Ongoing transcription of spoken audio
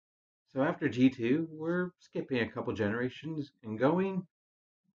So after G2, we're skipping a couple generations and going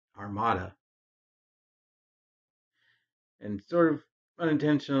Armada. And sort of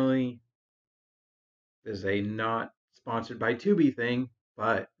unintentionally, this is a not sponsored by Tubi thing,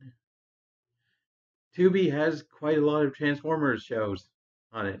 but Tubi has quite a lot of Transformers shows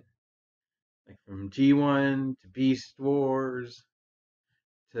on it. Like from G1 to Beast Wars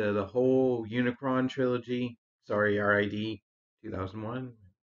to the whole Unicron trilogy. Sorry, RID 2001.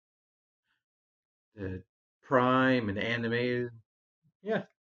 The Prime and animated. Yeah,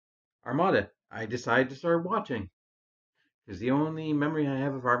 Armada. I decided to start watching because the only memory I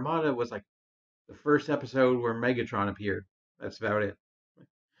have of Armada was like the first episode where Megatron appeared. That's about it.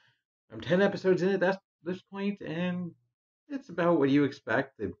 I'm 10 episodes in at this point, and it's about what you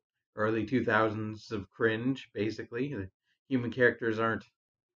expect. The early 2000s of cringe, basically. The human characters aren't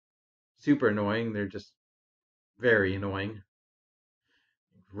super annoying, they're just very annoying.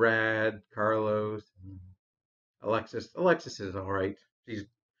 Rad, Carlos, Alexis. Alexis is alright. She's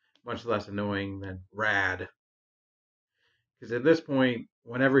much less annoying than Rad. Because at this point,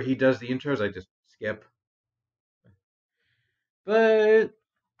 whenever he does the intros, I just skip. But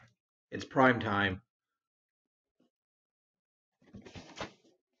it's prime time.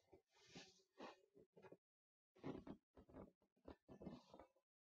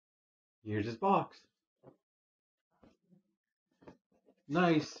 Here's his box.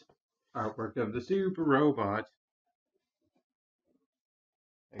 Nice artwork of the super robot.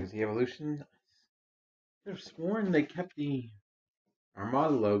 There's the evolution. I've sworn they kept the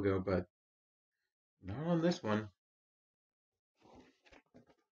Armada logo, but not on this one.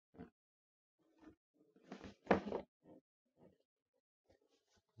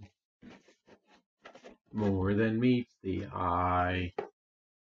 More than meets the eye.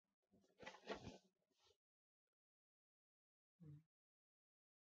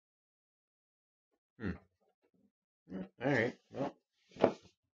 Alright, well.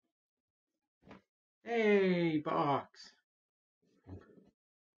 Hey, box.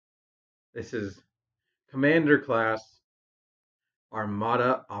 This is Commander Class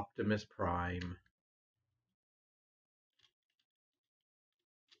Armada Optimus Prime.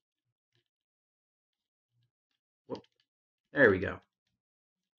 Whoop. There we go.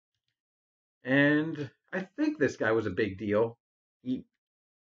 And I think this guy was a big deal. He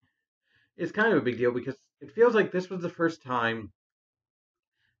is kind of a big deal because it feels like this was the first time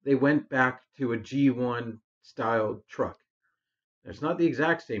they went back to a G1 style truck. It's not the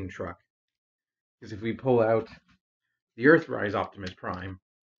exact same truck. Because if we pull out the Earthrise Optimus Prime,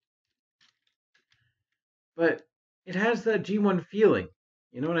 but it has that G1 feeling.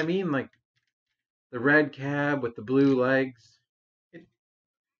 You know what I mean? Like the red cab with the blue legs. It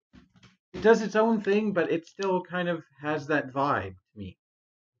does its own thing, but it still kind of has that vibe to me.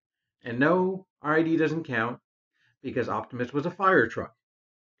 And no, RID doesn't count because Optimus was a fire truck.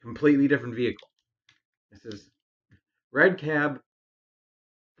 Completely different vehicle. This is red cab,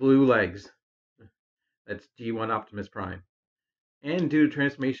 blue legs. That's G1 Optimus Prime. And due to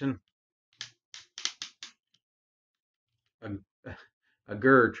transformation, a, a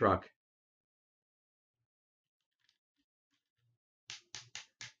GUR truck.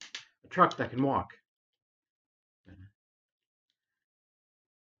 A truck that can walk.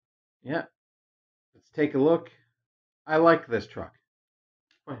 Yeah, let's take a look. I like this truck.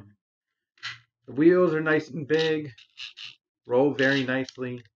 The wheels are nice and big, roll very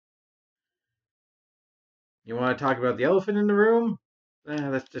nicely. You want to talk about the elephant in the room?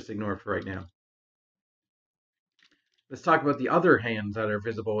 Let's just ignore it for right now. Let's talk about the other hands that are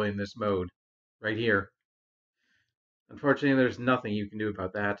visible in this mode, right here. Unfortunately, there's nothing you can do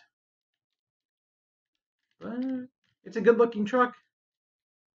about that. But it's a good looking truck.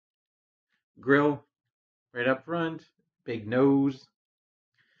 Grill right up front, big nose.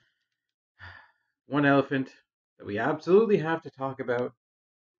 One elephant that we absolutely have to talk about.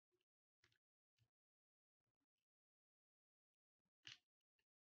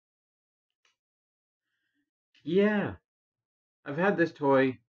 Yeah, I've had this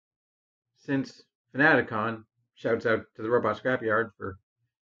toy since Fanaticon. Shouts out to the Robot Scrapyard for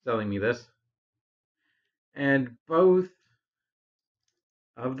selling me this. And both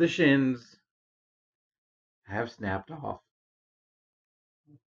of the shins have snapped off.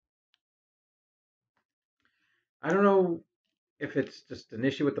 I don't know if it's just an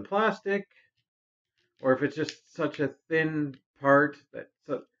issue with the plastic or if it's just such a thin part that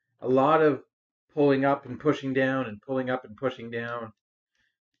a lot of pulling up and pushing down and pulling up and pushing down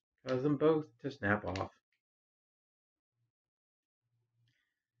cause them both to snap off.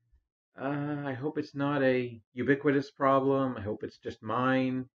 I hope it's not a ubiquitous problem. I hope it's just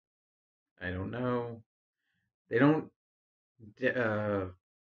mine. I don't know. They don't uh,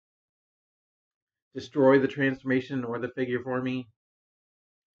 destroy the transformation or the figure for me.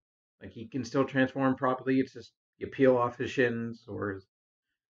 Like he can still transform properly. It's just you peel off his shins or his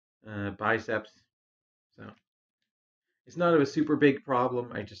biceps. So it's not a super big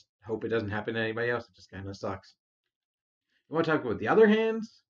problem. I just hope it doesn't happen to anybody else. It just kind of sucks. You want to talk about the other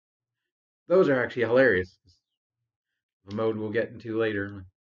hands? Those are actually hilarious. The mode we'll get into later.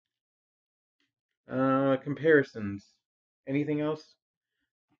 Comparisons. Anything else?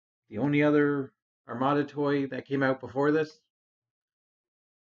 The only other Armada toy that came out before this,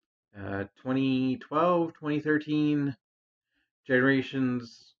 2012, 2013,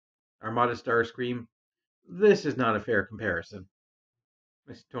 Generations Armada Starscream. This is not a fair comparison.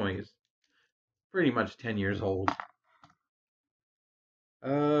 This toy is pretty much 10 years old.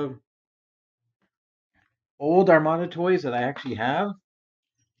 Uh, Old Armada toys that I actually have,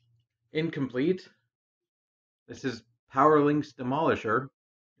 incomplete. This is Power Link's Demolisher,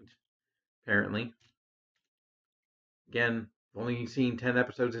 apparently. Again, I've only seen 10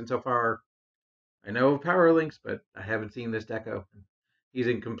 episodes in so far. I know of Power Links, but I haven't seen this deco. He's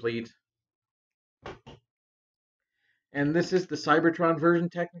incomplete. And this is the Cybertron version,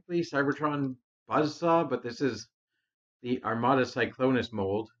 technically. Cybertron Buzzsaw, but this is the Armada Cyclonus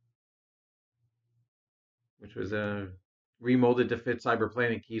mold, which was remolded to fit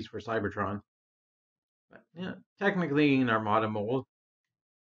Cyberplanet keys for Cybertron. But yeah, technically an Armada mold.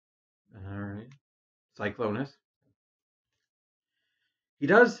 Alright. Cyclonus. He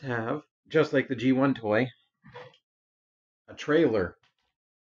does have, just like the G1 toy, a trailer.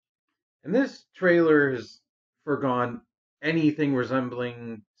 And this trailer has forgone anything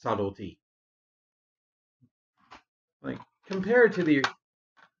resembling subtlety. Like, compared to the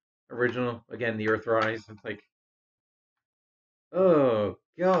original, again, the Earthrise, it's like, oh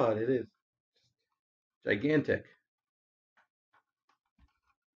god, it is gigantic.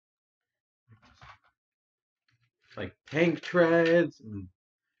 Like tank treads, and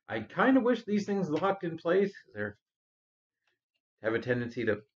I kind of wish these things locked in place. They have a tendency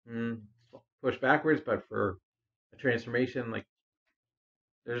to push backwards, but for a transformation, like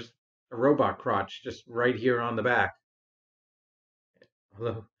there's a robot crotch just right here on the back.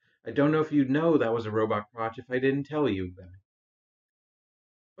 Although I don't know if you'd know that was a robot crotch if I didn't tell you.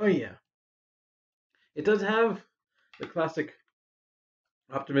 Oh yeah, it does have the classic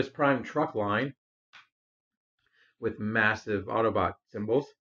Optimus Prime truck line with massive Autobot symbols,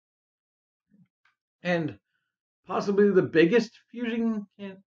 and possibly the biggest fusion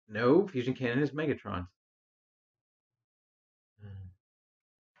cannon. No, fusion cannon is Megatron's.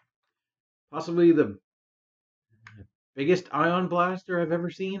 Possibly the biggest ion blaster I've ever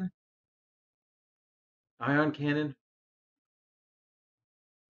seen. Ion cannon.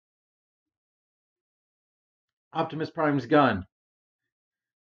 Optimus Prime's gun.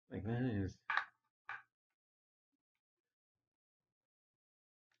 Like that is.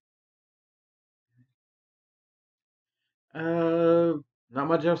 Uh, Not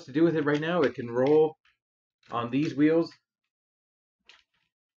much else to do with it right now. It can roll on these wheels.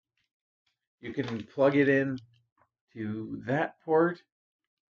 You can plug it in to that port,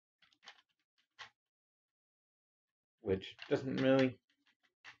 which doesn't really.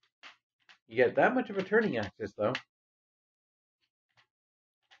 You get that much of a turning axis though.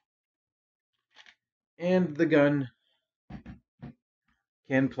 And the gun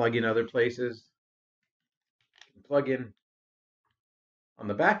can plug in other places. Plug in on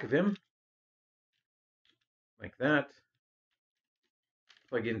the back of him, like that.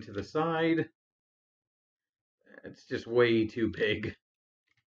 Plug into the side. It's just way too big.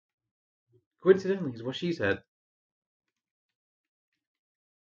 Coincidentally, is what she said.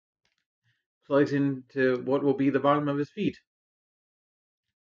 Plugs into what will be the bottom of his feet.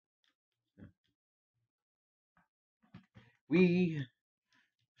 We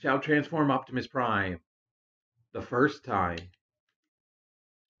shall transform Optimus Prime the first time.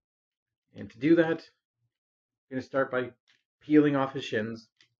 And to do that, I'm going to start by peeling off his shins,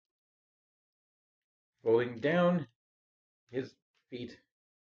 folding down his feet,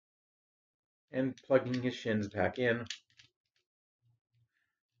 and plugging his shins back in.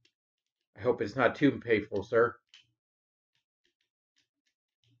 I hope it's not too painful, sir.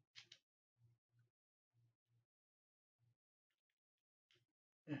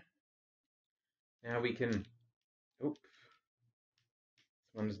 Now we can. Oops.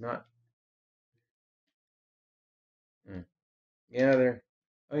 This one's not. Yeah, they're.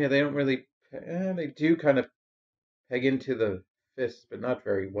 Oh yeah, they don't really. They do kind of peg into the fists, but not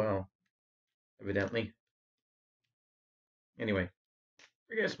very well, evidently. Anyway,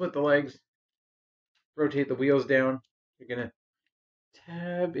 we're gonna split the legs. rotate the wheels down. You're gonna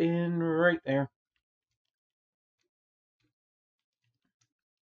tab in right there.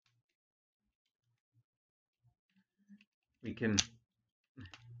 We can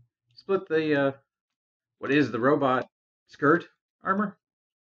split the what is the robot skirt armor.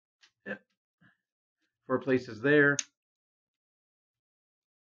 Yep. 4 places there.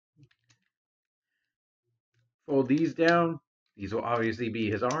 Fold these down. These will obviously be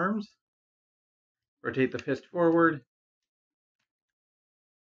his arms. Rotate the fist forward.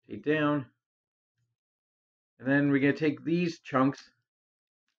 Take down. And then we're going to take these chunks,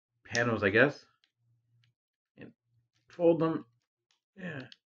 panels I guess, and fold them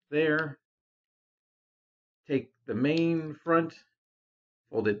there. Take the main front,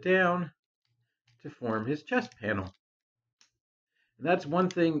 fold it down to form his chest panel. And that's one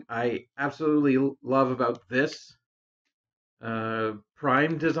thing I absolutely love about this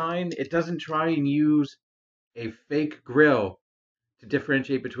Prime design. It doesn't try and use a fake grill to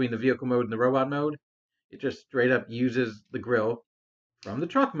differentiate between the vehicle mode and the robot mode. It just straight up uses the grill from the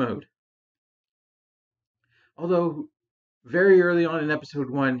truck mode. Although very early on in episode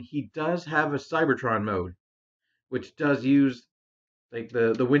 1, he does have a Cybertron mode, which does use like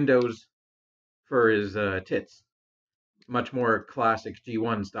the windows for his tits, much more classic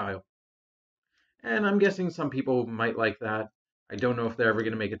G1 style. And I'm guessing some people might like that. I don't know if they're ever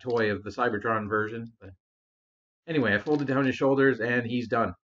going to make a toy of the Cybertron version, but anyway, I folded down his shoulders and he's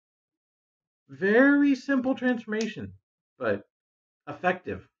done. Very simple transformation, but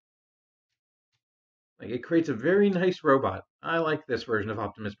effective. Like, it creates a very nice robot. I like this version of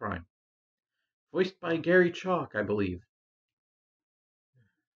Optimus Prime. Voiced by Gary Chalk, I believe.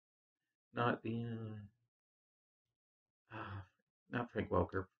 Not the not Frank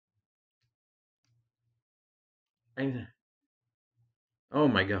Welker. Oh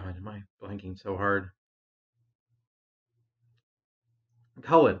my god, am I blanking so hard?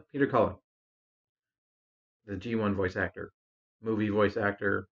 Peter Cullen, the G1 voice actor, movie voice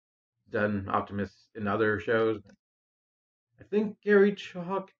actor, done Optimus in other shows. I think Gary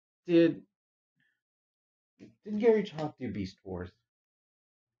Chalk did. Did Gary Chalk do Beast Wars?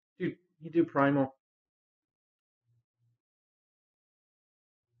 Did he do Primal?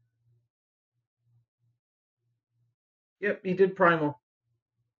 Yep, he did Primal.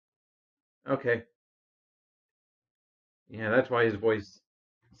 Okay. Yeah, that's why his voice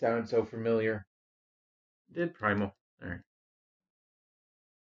sounded so familiar. Did Primal. Alright.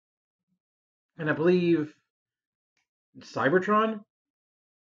 And I believe Cybertron?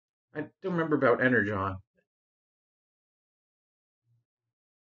 I don't remember about Energon.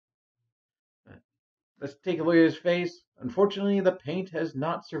 Let's take a look at his face. Unfortunately, the paint has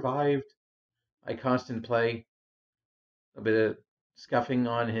not survived my constant play. A bit of scuffing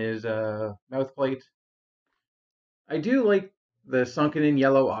on his mouth plate. I do like the sunken in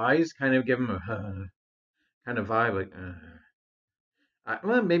yellow eyes, kind of give him a kind of vibe, like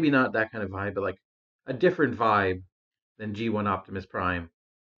well, maybe not that kind of vibe, but like a different vibe than G1 Optimus Prime.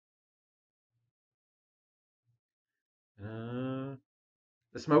 The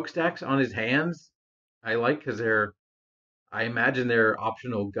smokestacks on his hands, I like because I imagine they're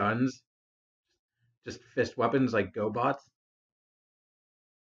optional guns, just fist weapons like GoBots.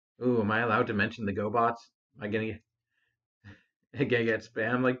 Ooh, am I allowed to mention the GoBots? Am I gonna get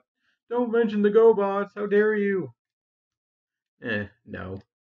spam? Like, don't mention the GoBots. How dare you? No.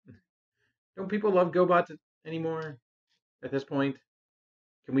 Don't people love GoBots anymore at this point?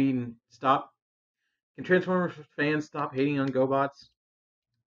 Can we stop? Can Transformers fans stop hating on GoBots?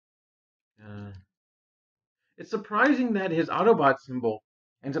 Uh, it's surprising that his Autobot symbol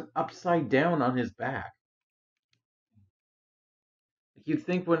ends up upside down on his back. You'd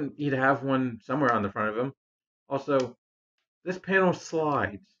think when he'd have one somewhere on the front of him. Also, this panel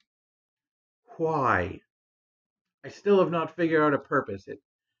slides. Why? I still have not figured out a purpose. It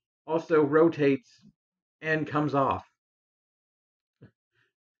also rotates and comes off.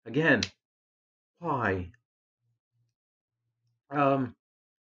 Again, why? Um,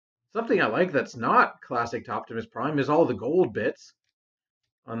 Something I like that's not classic to Optimus Prime is all the gold bits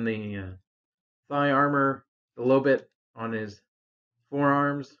on the thigh armor, the low bit on his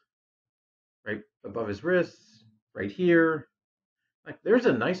forearms, right above his wrists, right here. Like, there's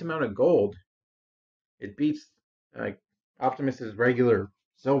a nice amount of gold. It beats like Optimus's regular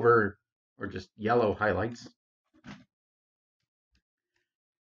silver or just yellow highlights.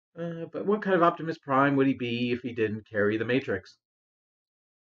 But what kind of Optimus Prime would he be if he didn't carry the Matrix?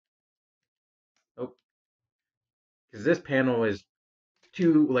 Oh, because this panel is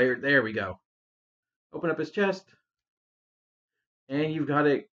 2 layered. There we go. Open up his chest, and you've got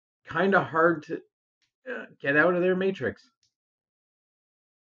it kind of hard to. Get out of their Matrix.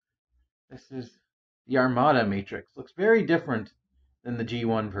 This is the Armada Matrix. Looks very different than the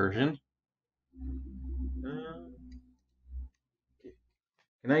G1 version. Uh,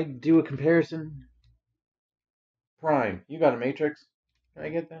 can I do a comparison? Prime, you got a Matrix. Can I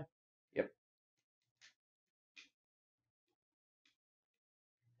get that? Yep.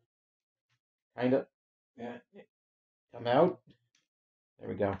 Kind of. Yeah. Come out. There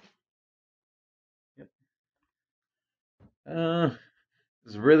we go. Yep.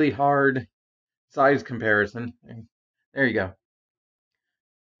 It's a really hard size comparison. There you go.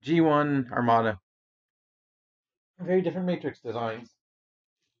 G1 Armada. Very different Matrix designs.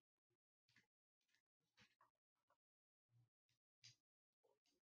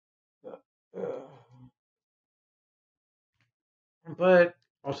 But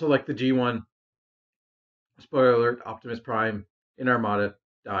also like the G1, spoiler alert, Optimus Prime in Armada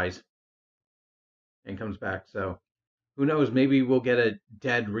dies and comes back. So who knows? Maybe we'll get a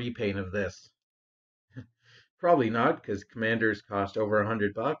dead repaint of this. Probably not, because commanders cost over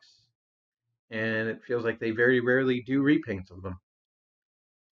 $100, and it feels like they very rarely do repaints of them.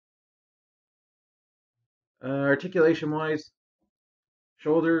 Articulation wise,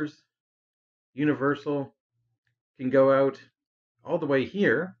 shoulders, universal, can go out all the way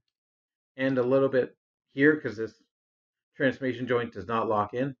here and a little bit here because this transformation joint does not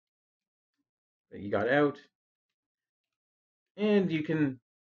lock in. But you got out, and you can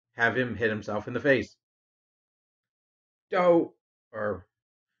have him hit himself in the face. Or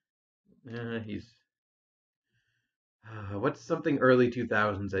he's what's something early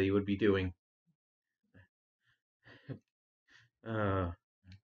 2000s that he would be doing? Goes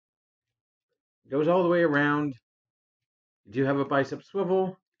all the way around. You do have a bicep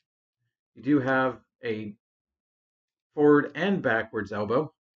swivel. You do have a forward and backwards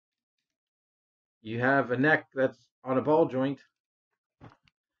elbow. You have a neck that's on a ball joint.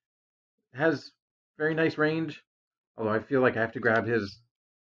 It has very nice range, although I feel like I have to grab his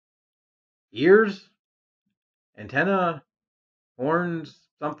ears, antenna, horns,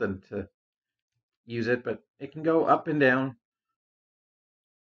 something to use it, but it can go up and down,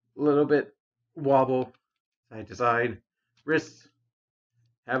 a little bit wobble side to side. Wrists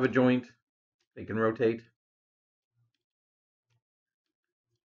have a joint, they can rotate.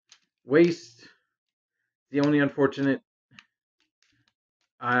 Waist, the only unfortunate,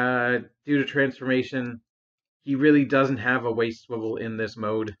 due to transformation, he really doesn't have a waist swivel in this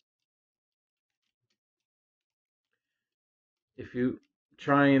mode. If you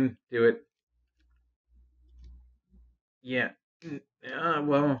try and do it, yeah,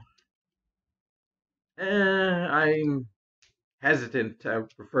 well, I'm hesitant to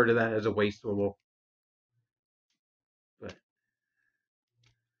refer to that as a waist swivel. But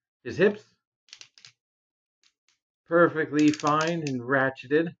his hips, perfectly fine and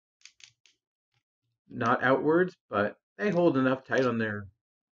ratcheted. Not outwards, but they hold enough tight on their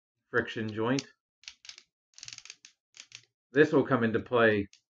friction joint. This will come into play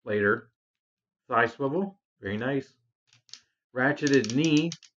later. Thigh swivel, very nice. Ratcheted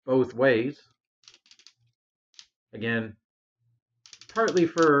knee both ways. Again, partly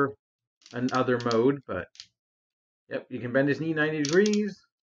for another mode, but yep, you can bend his knee 90 degrees,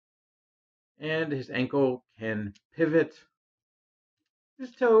 and his ankle can pivot.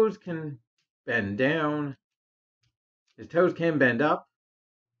 His toes can bend down. His toes can bend up.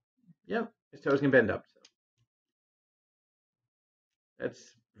 Yep, his toes can bend up. So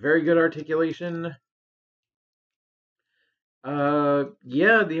that's very good articulation.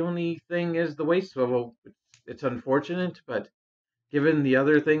 Yeah, the only thing is the waist swivel. It's unfortunate, but given the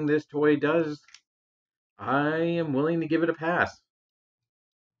other thing this toy does, I am willing to give it a pass.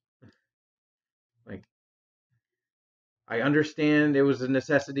 Like, I understand it was a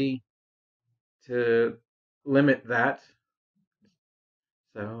necessity to limit that,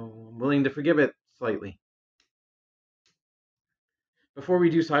 so I'm willing to forgive it slightly. Before we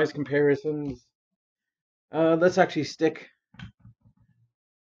do size comparisons, let's actually stick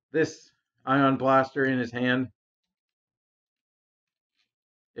this ion blaster in his hand.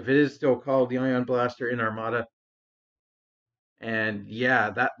 If it is still called the ion blaster in Armada. And yeah,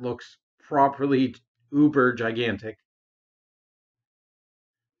 that looks properly uber gigantic.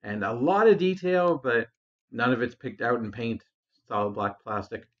 And a lot of detail, but none of it's picked out in paint. Solid black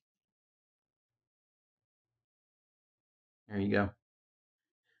plastic. There you go.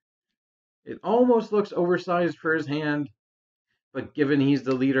 It almost looks oversized for his hand, but given he's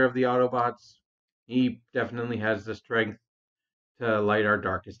the leader of the Autobots, he definitely has the strength to light our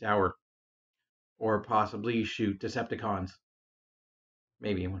darkest hour. Or possibly shoot Decepticons.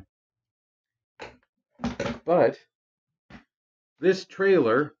 Maybe one. But this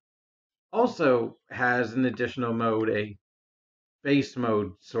trailer also has an additional mode, a base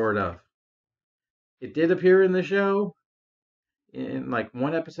mode, sort of. It did appear in the show in like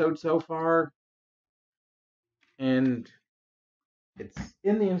one episode so far, and it's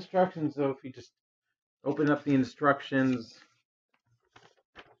in the instructions. So if you just open up the instructions,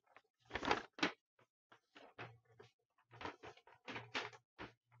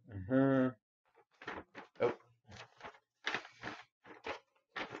 oh,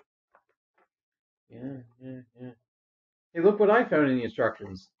 yeah. Hey, look what I found in the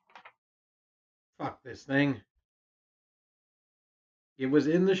instructions. Fuck this thing. It was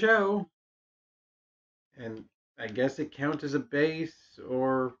in the show, and I guess it counts as a base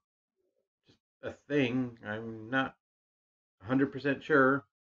or just a thing. I'm not 100% sure.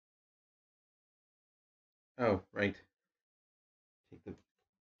 Oh, right. Take the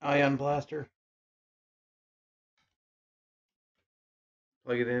ion blaster,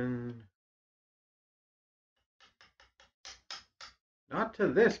 plug it in. Not to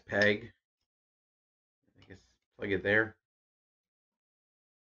this peg. I guess plug it there.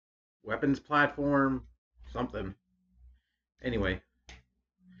 Weapons platform, something. Anyway,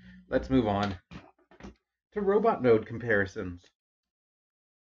 let's move on to robot mode comparisons.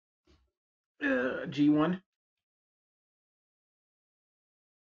 G1.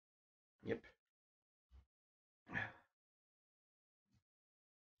 Yep.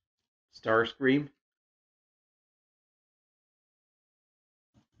 Starscream.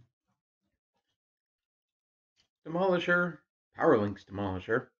 Demolisher. Powerlink's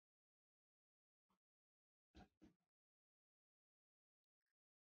Demolisher.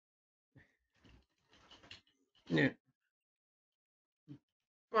 Yeah.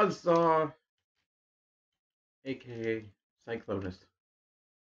 Buzzsaw. AKA Cyclonus.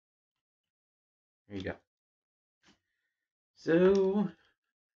 There you go. So,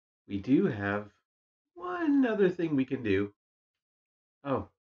 we do have one other thing we can do. Oh,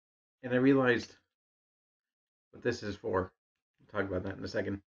 and I realized what this is for. We'll talk about that in a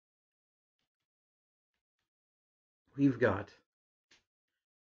second. We've got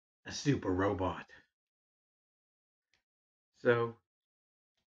a super robot. So,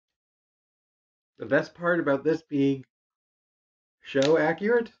 the best part about this being show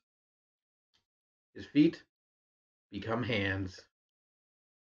accurate is feet become hands.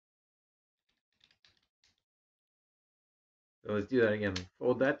 So let's do that again.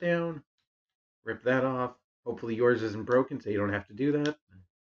 Fold that down, rip that off. Hopefully yours isn't broken so you don't have to do that.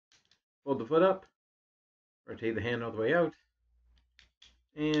 Fold the foot up, rotate the hand all the way out,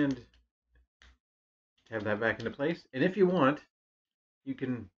 and have that back into place. And if you want, you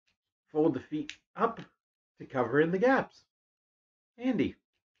can fold the feet up to cover in the gaps. Handy.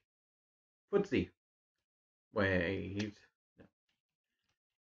 Footsie. Wait.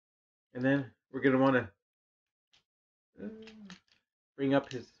 And then we're going to want to bring up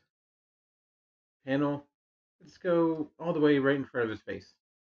his panel. Let's go all the way right in front of his face.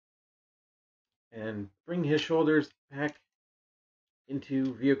 And bring his shoulders back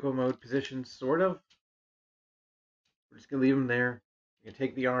into vehicle mode position, sort of. We're just going to leave him there. You can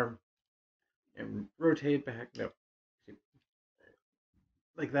take the arm and rotate it back. No.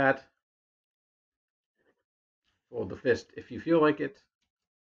 Like that. Fold the fist if you feel like it.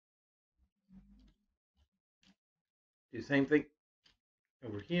 Do the same thing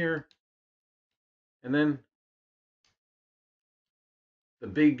over here. And then the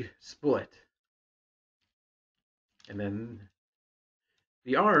big split. And then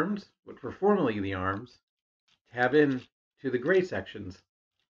the arms, which were formerly the arms, tab in to the gray sections.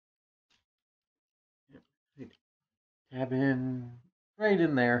 Tab in right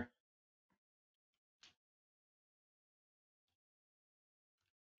in there.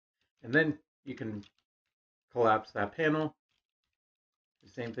 And then you can collapse that panel. The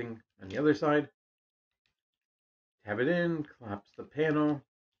same thing on the other side. Tab it in, collapse the panel.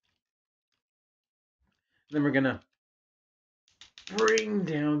 Then we're gonna bring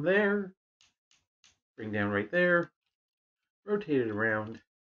down there, bring down right there, rotate it around.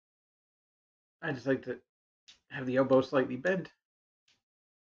 I just like to have the elbow slightly bent.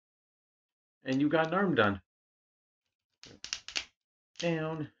 And you got an arm done.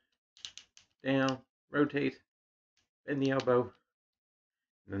 Down, down, rotate, bend the elbow.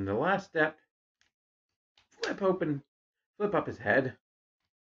 And then the last step, flip up his head.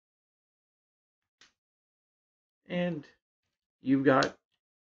 And you've got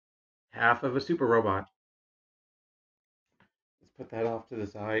half of a super robot. Let's put that off to the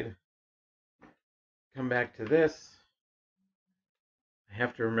side. Come back to this. I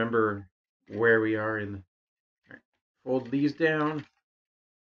have to remember where we are in Fold these down.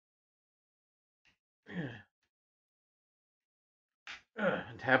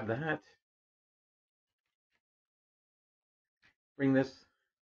 And tab that. Bring this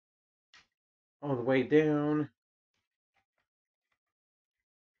all the way down.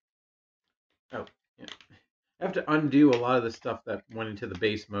 Oh, yeah. I have to undo a lot of the stuff that went into the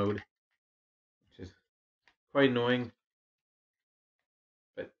base mode, which is quite annoying,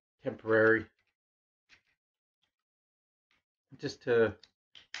 but temporary. Just to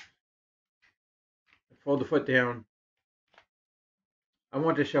fold the foot down. I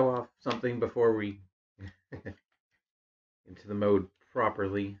want to show off something before we into the mode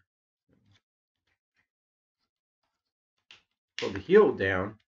properly. Fold the heel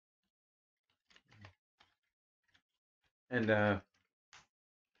down and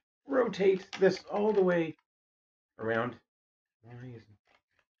rotate this all the way around. Why isn't...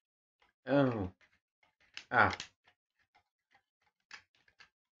 Oh. Ah.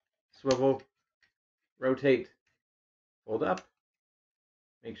 Swivel. Rotate. Fold up.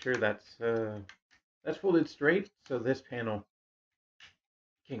 Make sure that's folded straight so this panel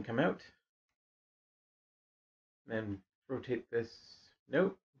can come out. Then rotate this.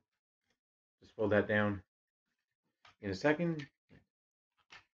 Nope. Just fold that down in a second.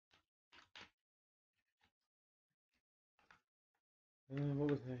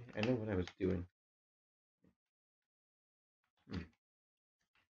 What was I know what I was doing.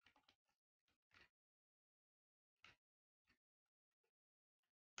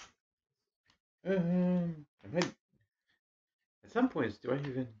 I might, at some points,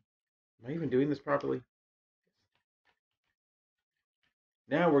 am I even doing this properly?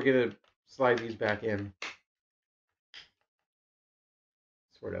 Now we're gonna slide these back in,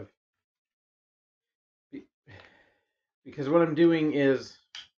 sort of, because what I'm doing is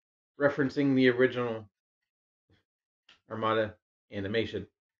referencing the original Armada animation.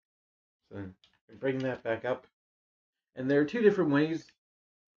 So I'm bringing that back up, and there are two different ways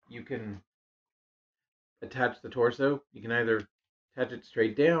you can attach the torso. You can either attach it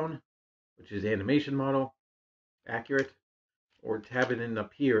straight down, which is animation model, accurate, or tab it in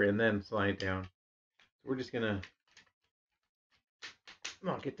up here and then slide down. So we're just gonna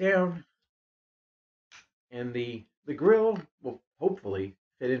knock it down, and the grill will hopefully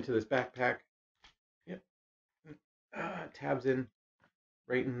fit into this backpack. Yep. Tabs in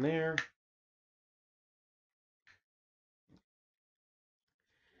right in there.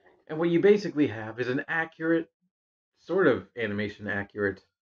 And what you basically have is an accurate, sort of animation accurate.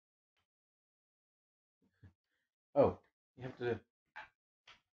 Oh, you have to.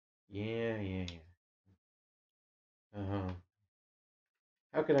 Yeah.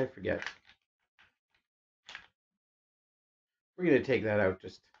 How could I forget? We're gonna take that out.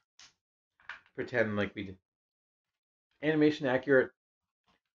 Just pretend like we did. Animation accurate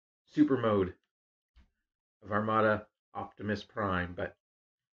super mode of Armada Optimus Prime, but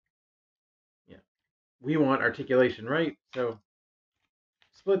yeah, we want articulation right, so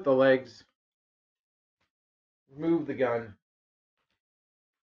split the legs, remove the gun,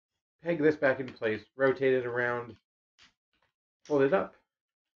 peg this back into place, rotate it around, fold it up,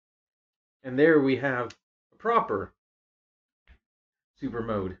 and there we have a proper super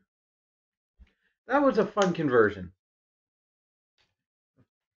mode. That was a fun conversion.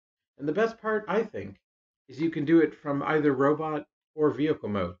 And the best part, I think, is you can do it from either robot or vehicle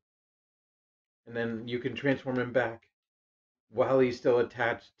mode. And then you can transform him back while he's still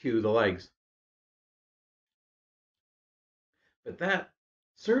attached to the legs. But that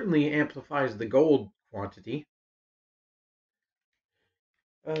certainly amplifies the gold quantity.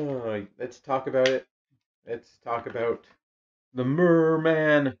 Let's talk about it. Let's talk about the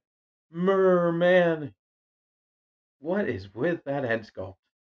Merman. Merman. What is with that head sculpt?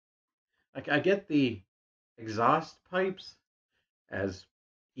 Like, I get the exhaust pipes as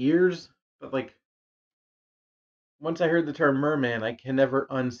ears, but like, once I heard the term merman, I can never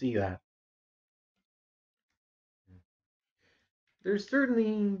unsee that. There's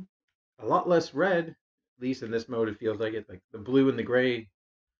certainly a lot less red, at least in this mode it feels like it. Like, the blue and the gray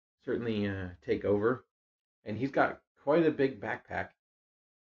certainly take over. And he's got quite a big backpack.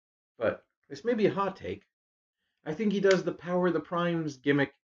 But this may be a hot take. I think he does the Power of the Primes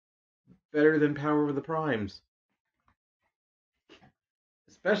gimmick better than Power of the Primes.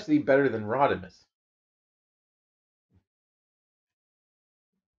 Especially better than Rodimus.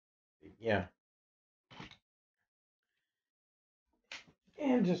 Yeah.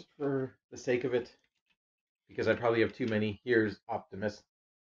 And just for the sake of it, because I probably have too many, here's Optimus.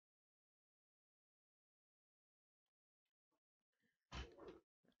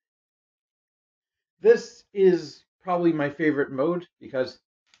 This is probably my favorite mode because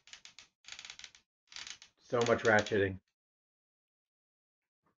so much ratcheting.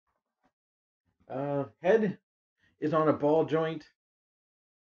 Head is on a ball joint,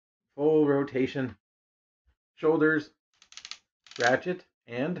 full rotation. Shoulders, ratchet,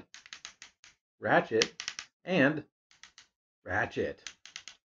 and ratchet, and ratchet.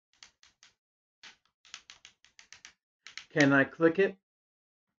 Can I click it?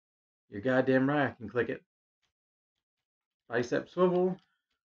 You're goddamn right I can click it. Bicep swivel.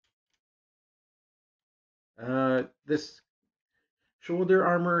 This shoulder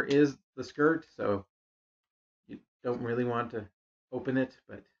armor is the skirt, so you don't really want to open it,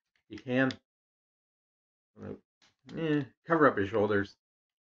 but you can. Cover up your shoulders.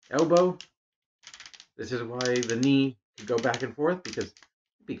 Elbow. This is why the knee can go back and forth, because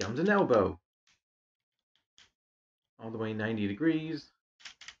it becomes an elbow. All the way 90 degrees.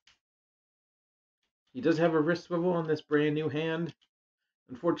 He does have a wrist swivel on this brand new hand.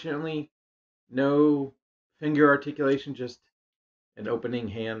 Unfortunately, no finger articulation, just an opening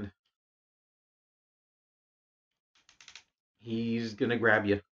hand. He's gonna grab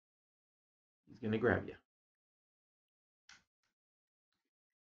you. He's gonna grab you.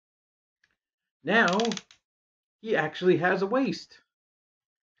 Now, he actually has a waist.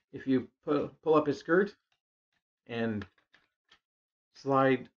 If you pull up his skirt and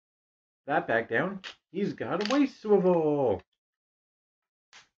slide that back down, he's got a waist swivel.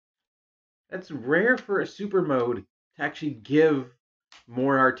 That's rare for a super mode to actually give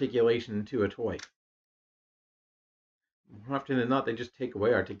more articulation to a toy. More often than not, they just take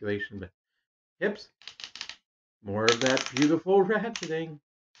away articulation. But hips, more of that beautiful ratcheting.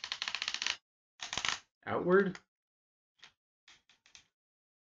 Outward,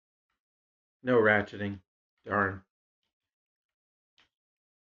 no ratcheting. Darn.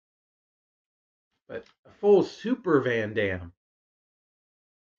 But a full super Van Damme.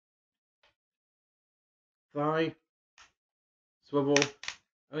 Thigh, swivel.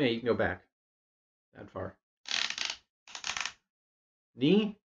 Oh yeah, you can go back that far.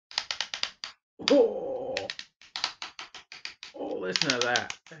 Knee. Oh, listen to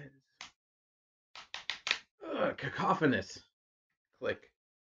that. Cacophonous. Click.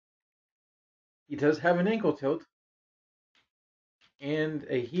 He does have an ankle tilt and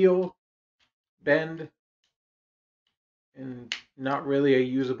a heel bend and not really a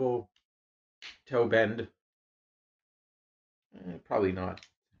usable toe bend. Probably not.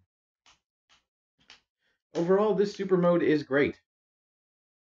 Overall, this super mode is great.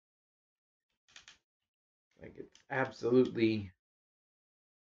 Like, it's absolutely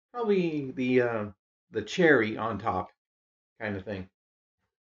probably the cherry on top kind of thing.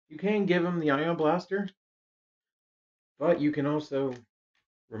 You can give him the Ion Blaster, but you can also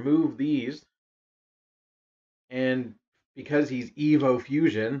remove these, and because he's Evo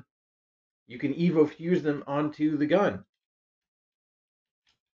Fusion, you can Evo Fuse them onto the gun.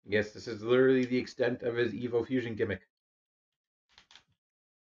 I guess this is literally the extent of his Evo Fusion gimmick.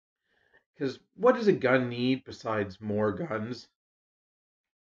 Because what does a gun need besides more guns?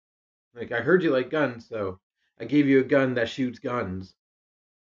 Like, I heard you like guns, so I gave you a gun that shoots guns.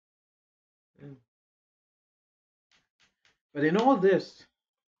 But in all this,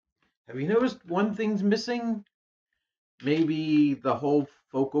 have you noticed one thing's missing? Maybe the whole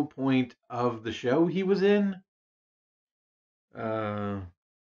focal point of the show he was in?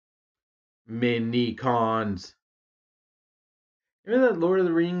 Mini cons. Remember that Lord of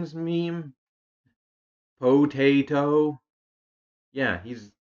the Rings meme? Potato. Yeah,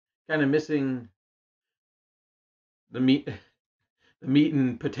 he's kind of missing the meat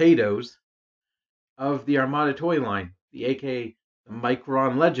and potatoes of the Armada toy line, the aka the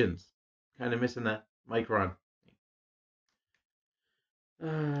Micron Legends. Kind of missing that Micron.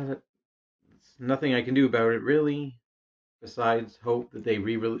 That's nothing I can do about it, really, besides hope that they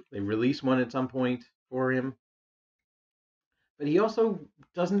release one at some point for him. But he also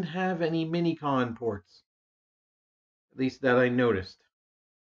doesn't have any Minicon ports, at least that I noticed.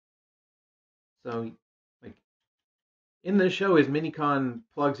 So, like, in the show, his Minicon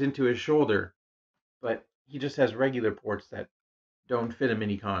plugs into his shoulder, but he just has regular ports that don't fit a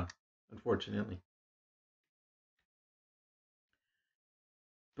Minicon, unfortunately.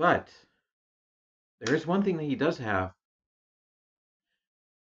 But there is one thing that he does have.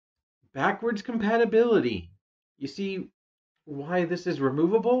 Backwards compatibility. You see why this is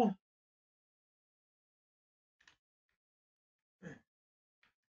removable?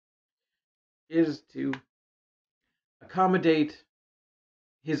 Is to accommodate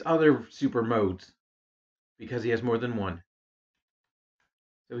his other super modes, because he has more than one.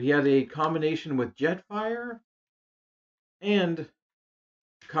 So he has a combination with Jetfire and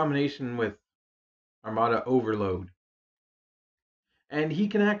combination with Armada Overload. And he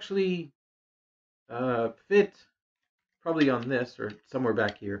can actually fit, probably on this or somewhere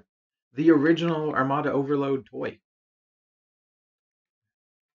back here, the original Armada Overload toy,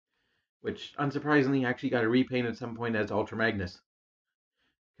 which unsurprisingly actually got a repaint at some point as Ultra Magnus,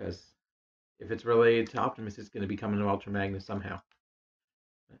 because if it's related to Optimus, it's going to become an Ultra Magnus somehow.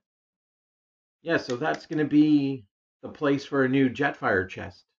 Yeah, so that's going to be the place for a new Jetfire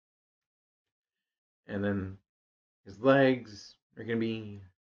chest. And then his legs are going to be...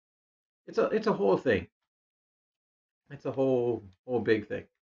 It's a whole thing. It's a whole big thing.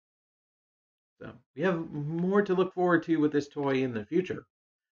 So we have more to look forward to with this toy in the future.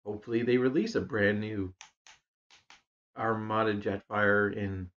 Hopefully they release a brand new Armada Jetfire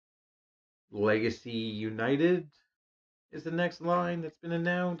in Legacy United is the next line that's been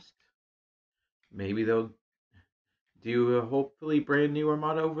announced. Maybe they'll do a hopefully brand new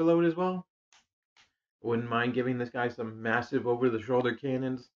Armada Overload as well. I wouldn't mind giving this guy some massive over-the-shoulder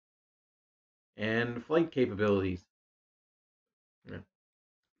cannons and flight capabilities. Yeah.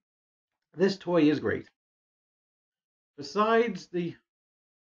 This toy is great. Besides the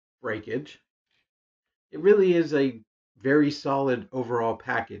breakage, it really is a very solid overall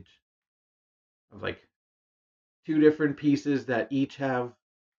package of like 2 different pieces that each have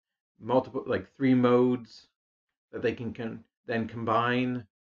multiple, like 3 modes that they can then combine.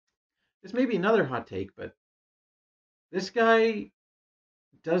 This may be another hot take, but this guy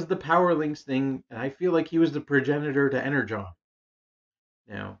does the Power Links thing, and I feel like he was the progenitor to Energon.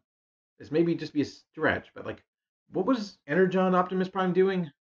 Now, this may just be a stretch, but like, what was Energon Optimus Prime doing?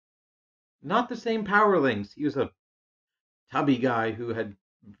 Not the same Power Links. He was a tubby guy who had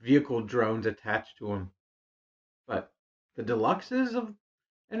vehicle drones attached to him. But the deluxes of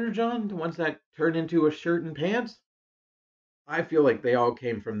Energon, the ones that turn into a shirt and pants, I feel like they all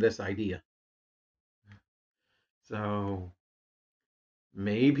came from this idea. So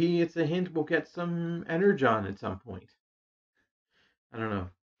maybe it's a hint we'll get some Energon at some point. I don't know.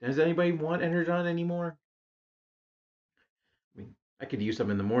 Does anybody want Energon anymore? I mean, I could use some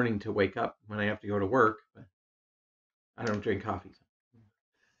in the morning to wake up when I have to go to work, but I don't drink coffee.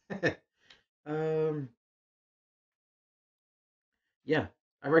 So. Yeah,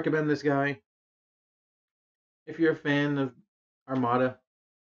 I recommend this guy. If you're a fan of Armada,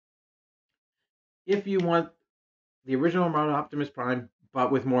 if you want the original Armada Optimus Prime,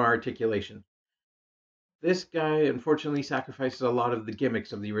 but with more articulation. This guy unfortunately sacrifices a lot of the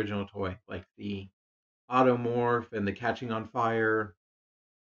gimmicks of the original toy, like the automorph and the catching on fire.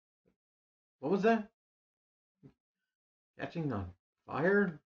 What was that? Catching on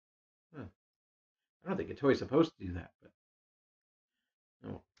fire? Huh. I don't think a toy's supposed to do that, but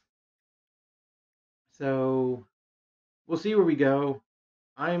no. So we'll see where we go.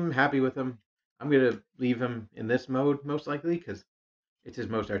 I'm happy with him. I'm gonna leave him in this mode most likely because it's his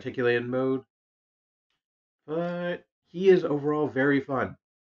most articulated mode. But he is overall very fun,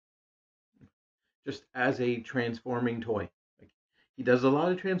 just as a transforming toy. Like, he does a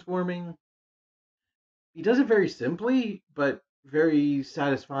lot of transforming. He does it very simply, but very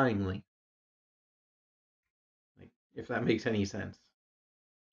satisfyingly. Like, if that makes any sense.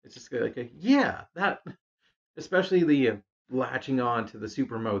 It's just like yeah, that, especially the latching on to the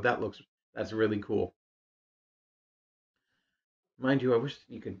super mode. That's really cool. Mind you, I wish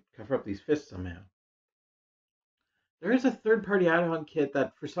you could cover up these fists somehow. There is a third-party add-on kit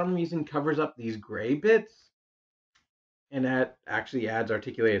that for some reason covers up these gray bits, and that actually adds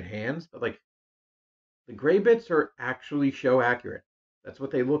articulated hands. But like, the gray bits are actually show accurate. That's what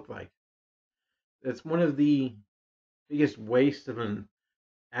they look like. It's one of the biggest wastes of an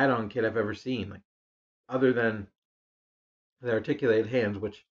add-on kit I've ever seen. Like, other than the articulated hands,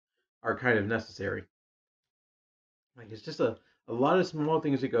 which are kind of necessary. Like, it's just a lot of small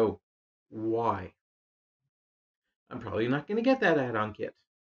things that go, why? I'm probably not going to get that add-on kit.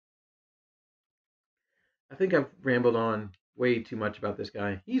 I think I've rambled on way too much about this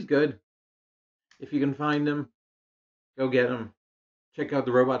guy. He's good. If you can find him, go get him. Check out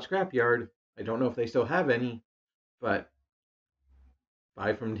the Robot Scrapyard. I don't know if they still have any, but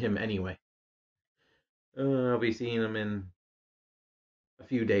buy from him anyway. I'll be seeing him in a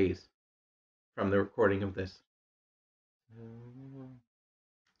few days from the recording of this.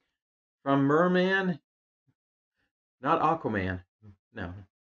 From Merman, not Aquaman. No,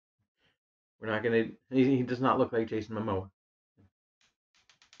 we're not gonna. He does not look like Jason Momoa.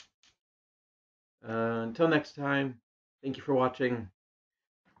 Until next time, thank you for watching.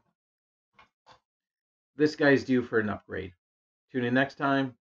 This guy's due for an upgrade. Tune in next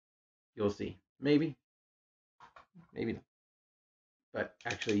time. You'll see. Maybe. Maybe not. But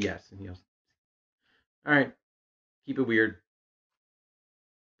actually, yes. And he goes, all right, keep it weird.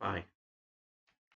 Bye.